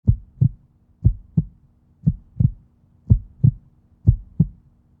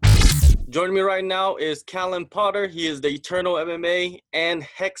Joining me right now is Callan Potter. He is the Eternal MMA and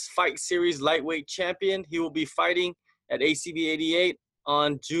Hex Fight Series lightweight champion. He will be fighting at ACB 88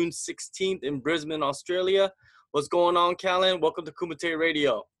 on June 16th in Brisbane, Australia. What's going on, Callan? Welcome to Kumite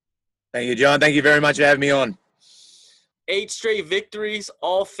Radio. Thank you, John. Thank you very much for having me on. 8 straight victories,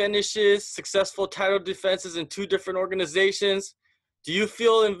 all finishes, successful title defenses in 2 different organizations. Do you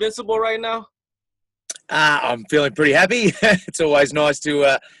feel invincible right now? I'm feeling pretty happy. It's always nice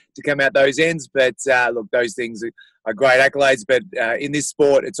to come out those ends. But look, those things are great accolades. But in this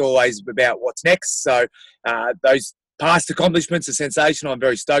sport, it's always about what's next. So those past accomplishments are sensational. I'm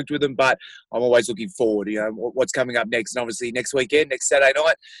very stoked with them. But I'm always looking forward, what's coming up next. And obviously next weekend, next Saturday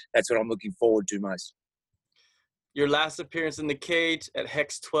night, that's what I'm looking forward to most. Your last appearance in the cage at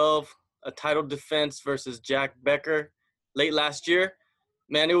Hex 12, a title defense versus Jack Becker late last year.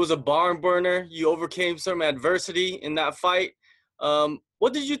 Man, it was a barn burner. You overcame some adversity in that fight.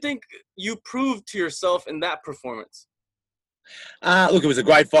 What did you think you proved to yourself in that performance? Look, it was a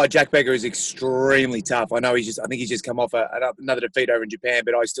great fight. Jack Becker is extremely tough. I think he's just come off another defeat over in Japan,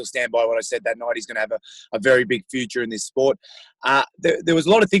 but I still stand by what I said that night. He's going to have a very big future in this sport. There was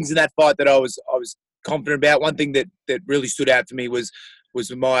a lot of things in that fight that I was confident about. One thing that really stood out for me was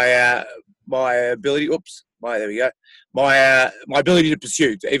my ability. My ability to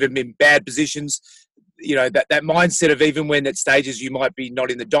pursue, even in bad positions. That mindset of even when at stages you might be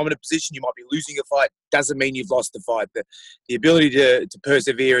not in the dominant position, you might be losing a fight, doesn't mean you've lost the fight. The ability to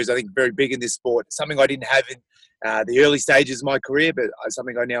persevere is, I think, very big in this sport. Something I didn't have in the early stages of my career, but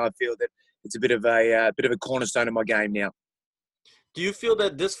something I feel that it's a bit of a cornerstone of my game now. Do you feel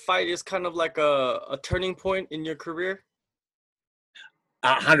that this fight is kind of like a turning point in your career?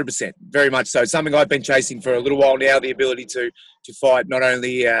 100%, very much so. Something I've been chasing for a little while now, the ability to fight not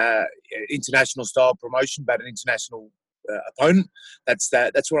only international style promotion, but an international opponent.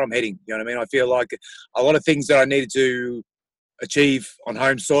 That's where I'm heading. You know what I mean? I feel like a lot of things that I needed to achieve on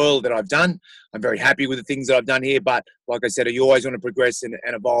home soil that I've done. I'm very happy with the things that I've done here, but like I said, you always want to progress and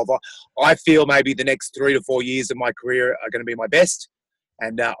evolve. I feel maybe the next 3 to 4 years of my career are going to be my best,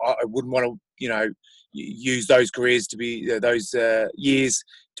 and I wouldn't want to, use those careers to be those years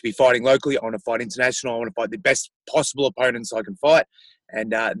to be fighting locally. I want to fight international. I want to fight the best possible opponents I can fight,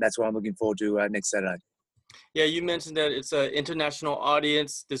 and that's what I'm looking forward to next Saturday. Yeah, you mentioned that it's an international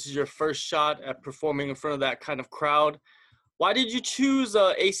audience. This is your first shot at performing in front of that kind of crowd. Why did you choose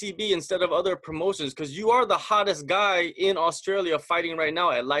ACB instead of other promotions? Because you are the hottest guy in Australia fighting right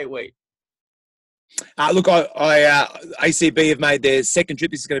now at lightweight. Look, ACB have made their second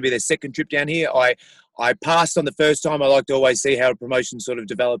trip. This is going to be their second trip down here. I passed on the first time. I like to always see how a promotion sort of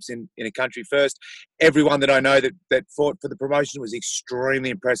develops in a country first. Everyone that I know that fought for the promotion was extremely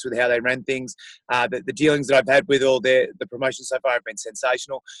impressed with how they ran things. The dealings that I've had with all the promotions so far have been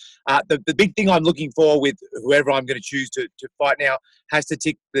sensational. The big thing I'm looking for with whoever I'm going to choose to fight now has to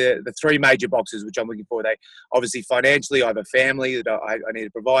tick the 3 major boxes, which I'm looking for. They obviously financially, I have a family that I need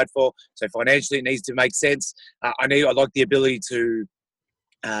to provide for. So financially, it needs to make sense. I like the ability to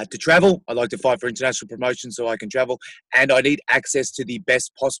travel. I like to fight for international promotion so I can travel, and I need access to the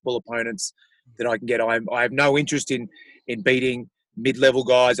best possible opponents that I can get. I have no interest in beating mid-level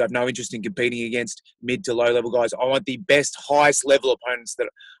guys. I have no interest in competing against mid to low-level guys. I want the best, highest-level opponents that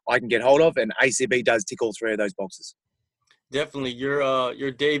I can get hold of, and ACB does tick all 3 of those boxes. Definitely.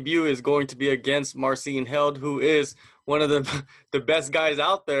 Your debut is going to be against Marcin Held, who is one of the best guys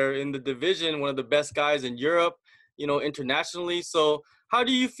out there in the division, one of the best guys in Europe, internationally. So how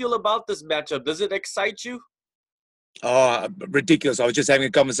do you feel about this matchup? Does it excite you? Oh, ridiculous. I was just having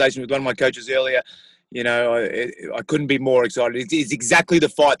a conversation with one of my coaches earlier. I couldn't be more excited. It's exactly the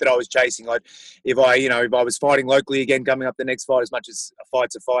fight that I was chasing. If I was fighting locally again coming up the next fight, as much as a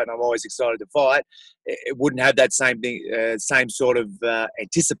fight's a fight and I'm always excited to fight, it wouldn't have that same sort of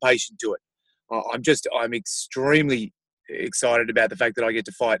anticipation to it. I'm extremely excited about the fact that I get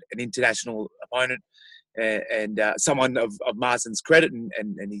to fight an international opponent and someone of Marcin's credit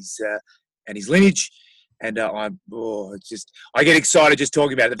and his lineage. And I get excited just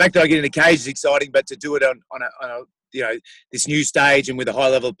talking about it. The fact that I get in a cage is exciting, but to do it on a this new stage and with a high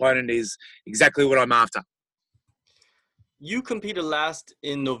level opponent is exactly what I'm after. You competed last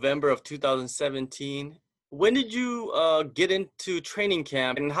in November of 2017. When did you get into training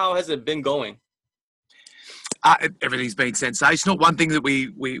camp, and how has it been going? Everything's been sensational. One thing that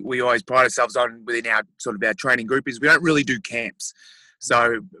we always pride ourselves on within our training group is we don't really do camps.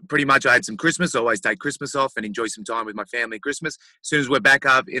 So pretty much I had some Christmas. I always take Christmas off and enjoy some time with my family at Christmas. As soon as we're back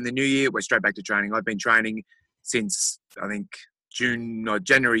up in the new year, we're straight back to training. I've been training since, I think,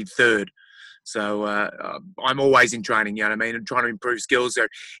 January 3rd. So I'm always in training, you know what I mean, and trying to improve skills. So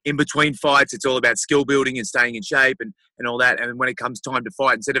in between fights, it's all about skill building and staying in shape and all that. And when it comes time to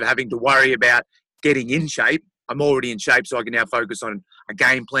fight, instead of having to worry about getting in shape, I'm already in shape, so I can now focus on a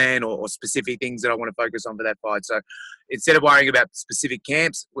game plan or specific things that I want to focus on for that fight. So instead of worrying about specific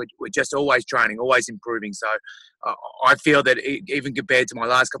camps, we're just always training, always improving. So I feel that even compared to my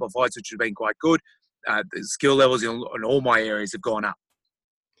last couple of fights, which have been quite good, the skill levels in all my areas have gone up.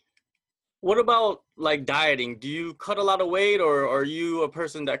 What about like dieting? Do you cut a lot of weight, or are you a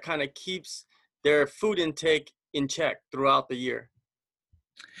person that kind of keeps their food intake in check throughout the year?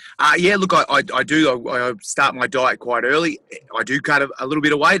 Yeah, look, I do. I start my diet quite early. I do cut a little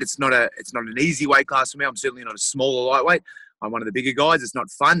bit of weight. It's not an easy weight class for me. I'm certainly not a smaller lightweight. I'm one of the bigger guys. It's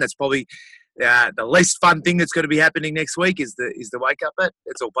not fun. That's probably the least fun thing that's going to be happening next week is the wake up bit.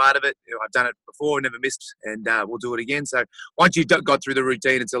 It's all part of it. You know, I've done it before, never missed, and we'll do it again. So once you've got through the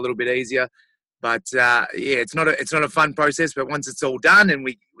routine, it's a little bit easier. But yeah, it's not a fun process. But once it's all done and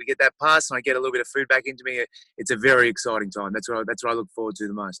we get that pass and I get a little bit of food back into me, it's a very exciting time. That's what I look forward to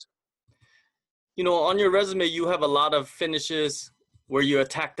the most. You know, on your resume, you have a lot of finishes where you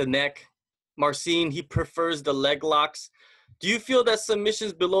attack the neck. Marcin, he prefers the leg locks. Do you feel that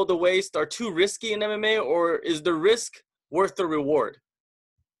submissions below the waist are too risky in MMA, or is the risk worth the reward?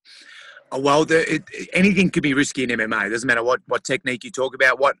 Well, anything could be risky in MMA. It doesn't matter what technique you talk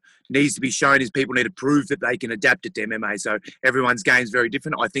about. What needs to be shown is people need to prove that they can adapt it to MMA. So everyone's game is very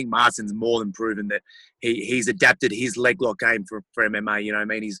different. I think Marcin's more than proven that he's adapted his leg lock game for MMA. You know what I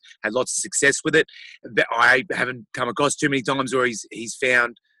mean? He's had lots of success with it. I haven't come across too many times where he's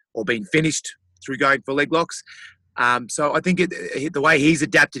found or been finished through going for leg locks. So I think the way he's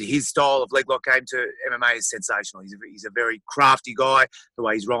adapted his style of leg lock game to MMA is sensational. He's a very crafty guy, the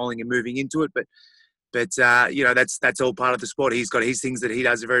way he's rolling and moving into it. But you know, that's all part of the sport. He's got his things that he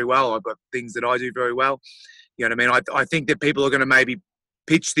does very well. I've got things that I do very well. You know what I mean? I think that people are going to maybe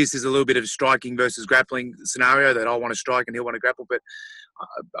pitch this as a little bit of striking versus grappling scenario, that I want to strike and he'll want to grapple. But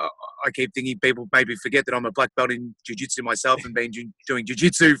I keep thinking people maybe forget that I'm a black belt in jiu-jitsu myself and been doing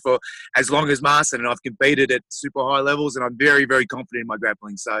jiu-jitsu for as long as Marcin, and I've competed at super high levels, and I'm very, very confident in my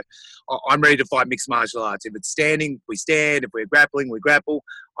grappling. So I'm ready to fight mixed martial arts. If it's standing, we stand. If we're grappling, we grapple.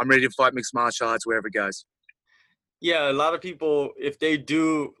 I'm ready to fight mixed martial arts wherever it goes. Yeah, a lot of people, if they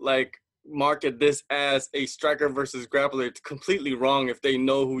do like market this as a striker versus grappler, it's completely wrong if they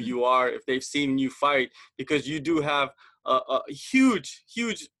know who you are, if they've seen you fight, because you do have a huge,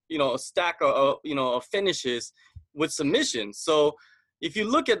 you know, a stack of, you know, of finishes with submissions. So if you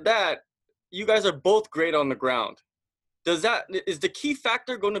look at that, you guys are both great on the ground. Is the key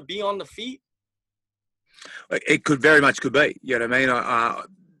factor going to be on the feet? It could very much could be. You know what I mean?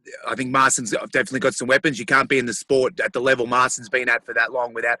 I think Marcin's definitely got some weapons. You can't be in the sport at the level Marcin's been at for that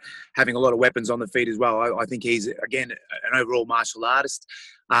long without having a lot of weapons on the feet as well. I think he's, again, an overall martial artist.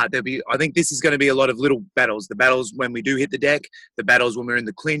 I think this is going to be a lot of little battles. The battles when we do hit the deck, the battles when we're in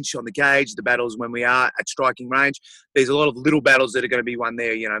the clinch on the cage, the battles when we are at striking range. There's a lot of little battles that are going to be won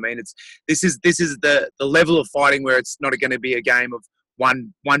there. You know what I mean? This is the level of fighting where it's not going to be a game of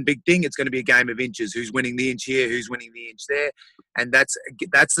one big thing. It's going to be a game of inches. Who's winning the inch here? Who's winning the inch there? And that's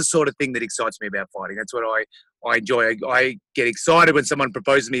the sort of thing that excites me about fighting. That's what I enjoy. I get excited when someone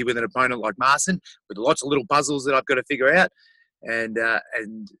proposes me with an opponent like Marcin, with lots of little puzzles that I've got to figure out. And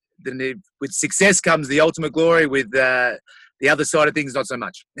then with success comes the ultimate glory. With the other side of things, not so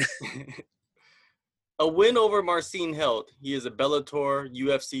much. A win over Marcin Held. He is a Bellator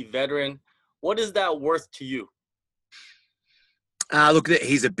UFC veteran. What is that worth to you? Look,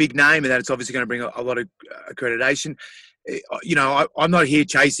 he's a big name, and that's obviously going to bring a lot of accreditation. You know, I'm not here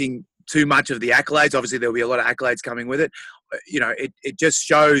chasing too much of the accolades. Obviously, there'll be a lot of accolades coming with it. You know, it just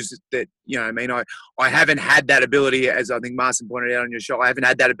shows that, you know, I mean, I haven't had that ability, as I think Marcin pointed out on your show. I haven't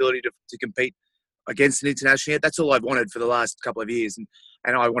had that ability to compete against an international yet. That's all I've wanted for the last couple of years,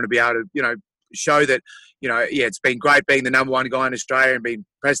 and I want to be able to, you know, show that, you know, yeah, it's been great being the number one guy in Australia and being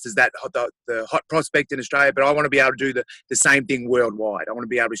pressed as that the hot prospect in Australia, but I want to be able to do the same thing worldwide. I want to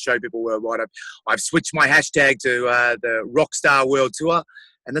be able to show people worldwide. I've switched my hashtag to the Rockstar World Tour,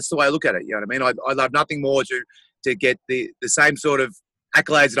 and that's the way I look at it. You know what I mean? I love nothing more to get the same sort of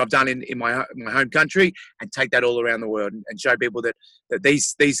accolades that I've done in my home country and take that all around the world and show people that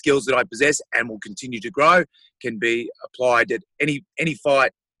these skills that I possess and will continue to grow can be applied at any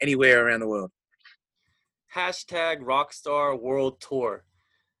fight anywhere around the world. Hashtag Rockstar World Tour.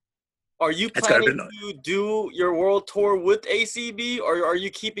 Are you planning to do your world tour with ACB, or are you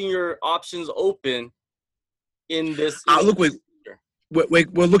keeping your options open in this? Look,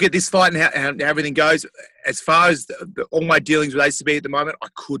 we'll look at this fight and how everything goes. As far as all my dealings with ACB at the moment, I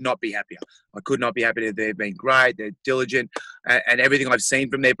could not be happier. I could not be happier. They've been great. They're diligent, and everything I've seen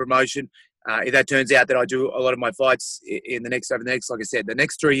from their promotion. If that turns out that I do a lot of my fights over the next, like I said, the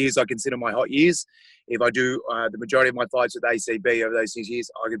next 3 years I consider my hot years. If I do the majority of my fights with ACB over those 6 years,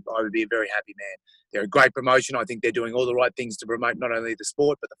 I would be a very happy man. They're a great promotion. I think they're doing all the right things to promote not only the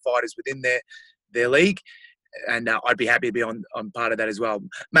sport but the fighters within their league. And I'd be happy to be on part of that as well.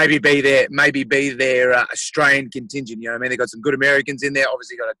 Maybe be their Australian contingent. You know what I mean? They've got some good Americans in there.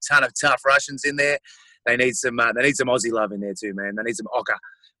 Obviously, got a ton of tough Russians in there. They need some Aussie love in there too, man. They need some Oka.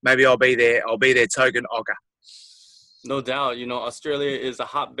 Maybe I'll be their token Oka. No doubt. You know, Australia is a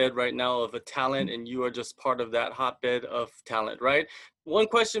hotbed right now of a talent, and you are just part of that hotbed of talent, right? One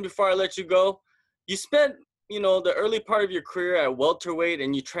question before I let you go. You spent, the early part of your career at welterweight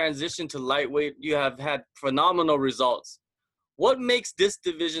and you transitioned to lightweight. You have had phenomenal results. What makes this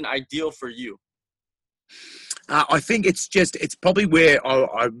division ideal for you? I think it's probably where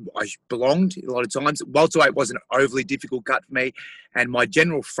I belonged a lot of times. Welterweight was an overly difficult cut for me, and my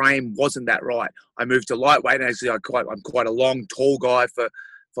general frame wasn't that right. I moved to lightweight, and actually I'm quite a long, tall guy for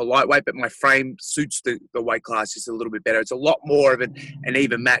lightweight, but my frame suits the weight class just a little bit better. It's a lot more of an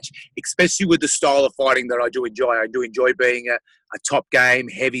even match, especially with the style of fighting that I do enjoy. I do enjoy being a top game,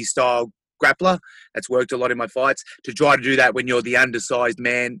 heavy style grappler. That's worked a lot in my fights. To try to do that when you're the undersized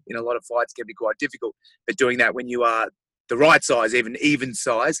man in a lot of fights can be quite difficult. But doing that when you are the right size, even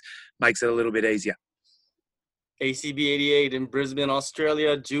size, makes it a little bit easier. ACB 88 in Brisbane,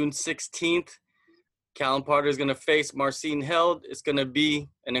 Australia, June 16th. Callan Potter is going to face Marcin Held. It's going to be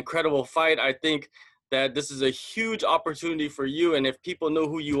an incredible fight. I think that this is a huge opportunity for you. And if people know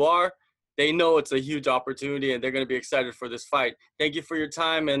who you are, they know it's a huge opportunity, and they're going to be excited for this fight. Thank you for your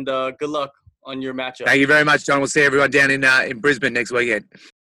time, and good luck on your matchup. Thank you very much, John. We'll see everyone down in Brisbane next weekend.